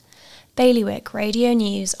Bailiwick Radio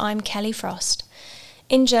News, I'm Kelly Frost.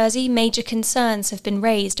 In Jersey, major concerns have been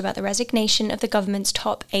raised about the resignation of the government's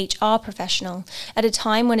top HR professional, at a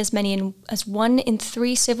time when as many as 1 in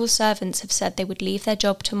 3 civil servants have said they would leave their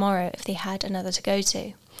job tomorrow if they had another to go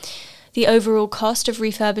to. The overall cost of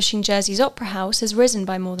refurbishing Jersey's Opera House has risen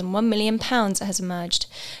by more than £1 million, it has emerged.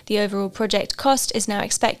 The overall project cost is now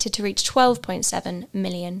expected to reach £12.7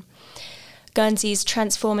 million. Guernsey's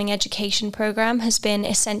Transforming Education programme has been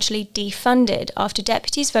essentially defunded after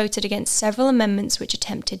deputies voted against several amendments which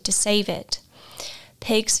attempted to save it.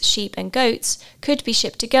 Pigs, sheep and goats could be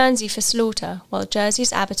shipped to Guernsey for slaughter, while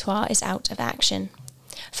Jersey's abattoir is out of action.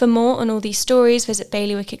 For more on all these stories, visit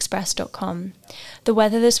bailiwickexpress.com. The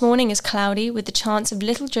weather this morning is cloudy with the chance of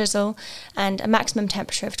little drizzle and a maximum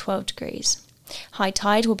temperature of 12 degrees. High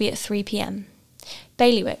tide will be at 3 p.m.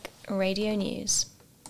 Bailiwick Radio News.